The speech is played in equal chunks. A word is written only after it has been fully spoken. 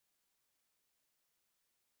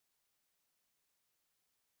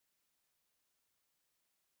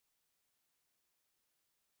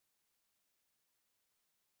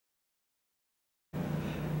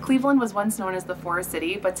Cleveland was once known as the Forest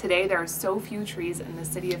City, but today there are so few trees in the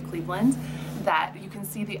city of Cleveland that you can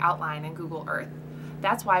see the outline in Google Earth.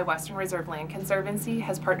 That's why Western Reserve Land Conservancy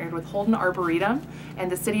has partnered with Holden Arboretum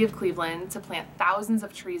and the City of Cleveland to plant thousands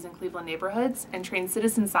of trees in Cleveland neighborhoods and train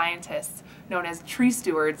citizen scientists, known as tree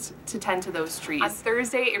stewards, to tend to those trees. On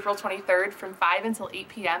Thursday, April 23rd, from 5 until 8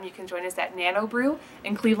 p.m., you can join us at Nano Brew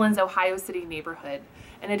in Cleveland's Ohio City neighborhood.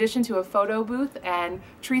 In addition to a photo booth and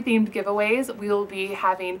tree-themed giveaways, we will be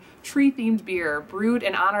having tree-themed beer brewed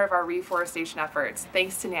in honor of our reforestation efforts,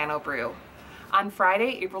 thanks to Nano Brew. On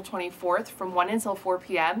Friday, April 24th, from 1 until 4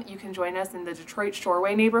 p.m., you can join us in the Detroit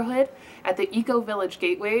Shoreway neighborhood at the Eco Village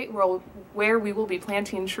Gateway, where we will be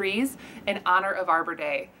planting trees in honor of Arbor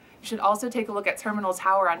Day. You should also take a look at Terminal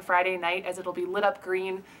Tower on Friday night, as it'll be lit up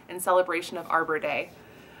green in celebration of Arbor Day.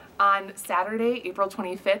 On Saturday, April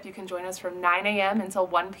 25th, you can join us from 9 a.m. until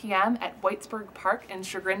 1 p.m. at Whitesburg Park in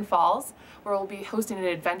Chagrin Falls, where we'll be hosting an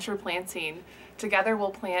adventure planting. Together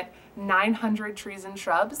we'll plant 900 trees and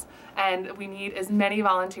shrubs, and we need as many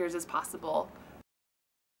volunteers as possible.